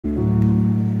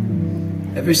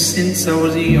Ever since I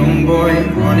was a young boy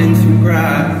running through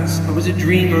grass, I was a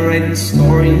dreamer writing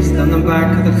stories down the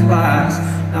back of the class.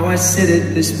 Now I sit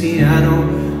at this piano,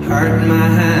 heart in my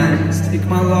hands, take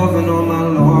my love and all my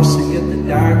loss and get the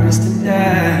darkness to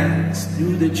dance.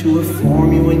 Knew that you were for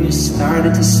me when you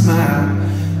started to smile.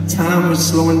 Time was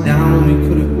slowing down, we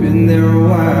could have been there a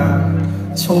while.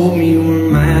 Told me you were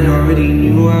mine, already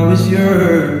knew I was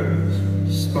yours.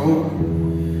 So,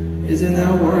 isn't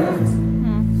that worth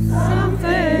something?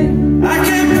 I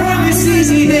can't promise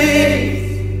easy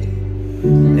days,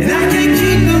 and I can't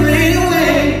keep the rain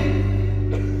away.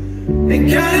 Ain't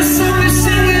got a song to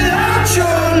sing without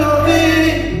your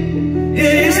loving.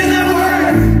 Isn't that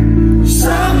worth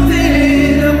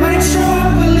something? I might show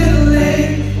up a little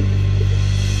late.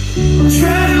 I'll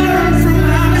try to learn from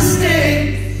my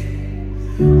mistakes.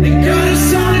 Ain't got a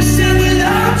song to sing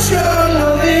without your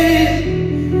loving.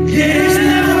 Yeah, isn't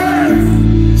that worth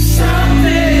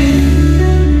something?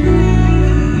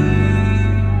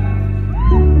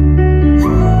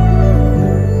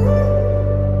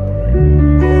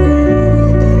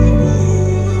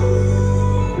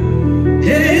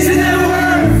 Yeah, isn't that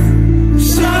worth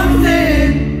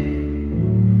something?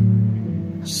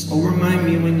 So remind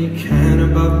me when you can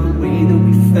about the way that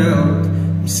we felt.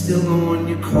 I'm still the one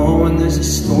you call when there's a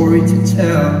story to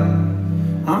tell.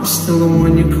 I'm still the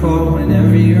one you call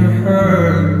whenever you're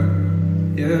hurt.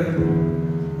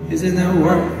 Yeah, isn't that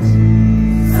worth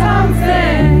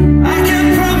something? I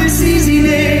can't promise easy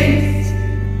days,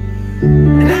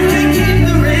 and I can't keep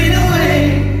the rain away.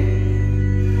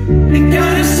 Ain't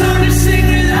got a song to sing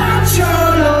without your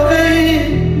loving.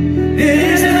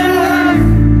 Isn't that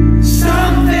worth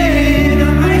something? I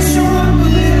might show up a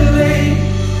little late.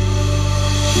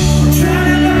 I'm trying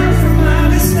to learn from my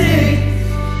mistakes.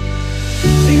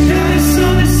 Ain't got a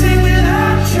song to sing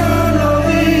without your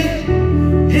loving.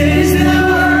 Isn't that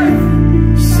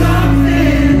worth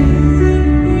something?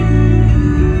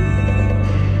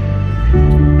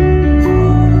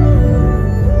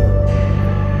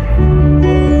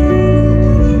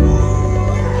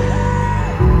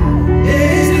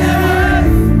 Isn't that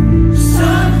worth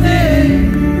something?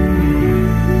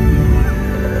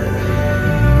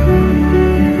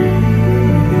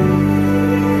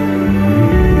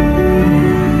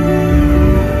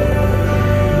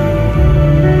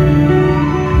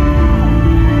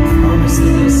 Promise that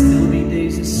there'll still be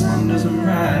days the sun doesn't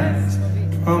rise.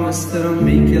 Promise that I'll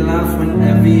make you laugh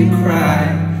whenever you cry.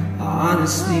 I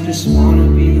honestly just wanna